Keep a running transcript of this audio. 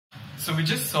So we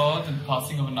just saw the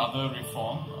passing of another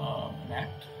reform, an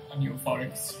act, a new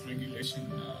Forex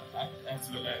regulation act, as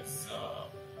well as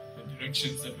the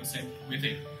directions that were sent with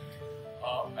it.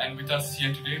 And with us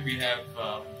here today, we have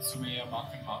Ms.Summaiya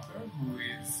Markar, who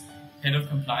is Head of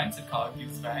Compliance at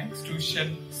Cargills banks, to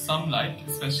shed some light,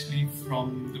 especially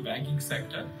from the banking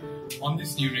sector, on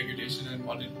this new regulation and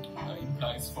what it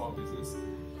implies for business.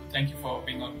 Thank you for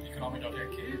being on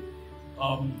Economy.lk.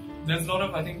 There's a lot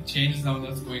of, I think, changes now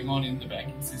that's going on in the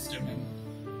banking system,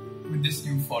 and with this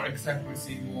new Forex Act, we're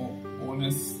seeing more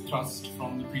onus thrust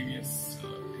from the previous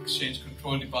exchange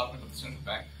control department of the central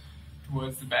bank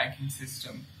towards the banking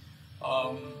system.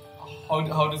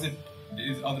 How does it?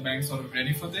 Are the banks sort of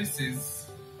ready for this?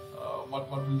 What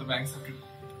will the banks have to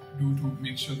do to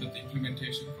make sure that the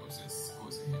implementation process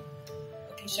goes ahead?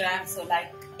 Okay, Shiran. So,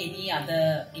 like any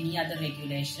other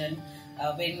regulation,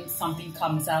 when something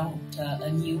comes out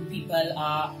new, people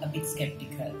are a bit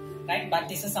skeptical, right? But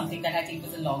this is something that I think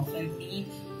was a long-term need.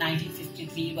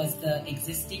 1953 was the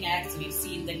existing act, so we've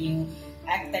seen the new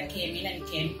act that came in, and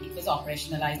it was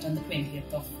operationalized on the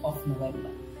 20th of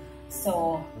November.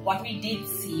 So what we did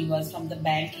see was, from the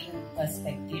banking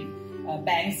perspective,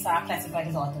 banks are classified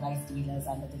as authorized dealers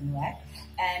under the new act,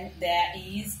 and there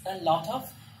is a lot of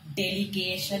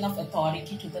delegation of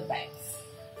authority to the banks.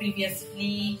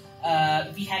 Previously,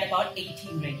 we had about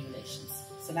 18 regulations.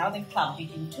 So now they've clubbed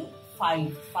it into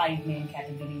five main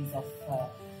categories of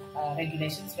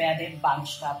regulations, where they've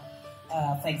bunched up,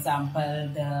 for example,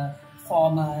 the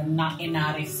former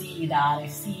NRFC, the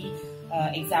RFC,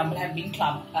 example, have been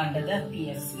clubbed under the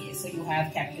PFCA. So you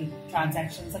have capital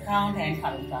transactions account and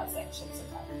current transactions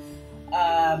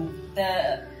account.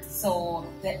 So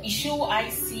the issue I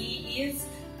see is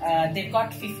they've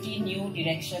got 50 new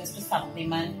directions to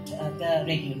supplement the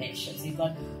regulations. You've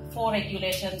got 4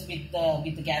 regulations with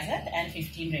the Gazette and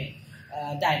 15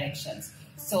 directions.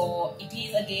 So it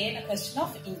is again a question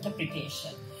of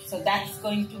interpretation. So that's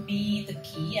going to be the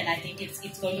key, and I think it's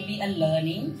going to be a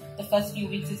learning. The first few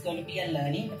weeks is going to be a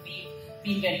learning, but we've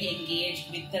been very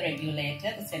engaged with the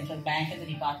regulator, the central bank, and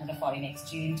the Department of Foreign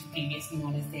Exchange, previously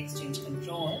known as the Exchange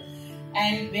Control,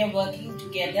 and we are working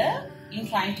together in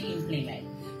trying to implement.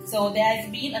 So there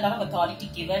has been a lot of authority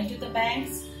given to the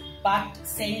banks, but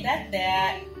saying that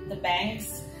the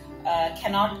banks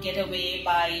cannot get away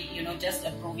by just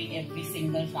approving every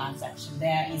single transaction.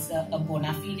 There is a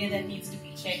bona fide that needs to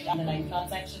be checked, underlying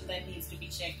transactions that needs to be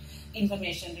checked,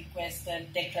 information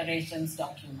requested, declarations,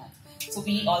 documents. So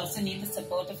we also need the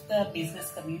support of the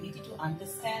business community to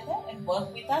understand that and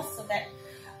work with us, so that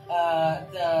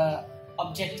the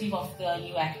objective of the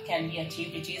new act can be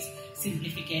achieved, which is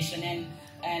simplification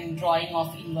and drawing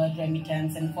of inward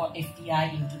remittance and for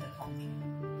FDI into the country.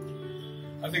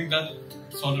 I think that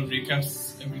sort of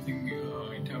recaps everything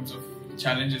in terms of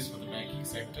challenges for the banking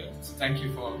sector. So thank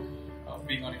you for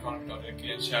being on Economy.lk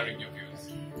and sharing your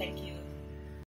views. Thank you.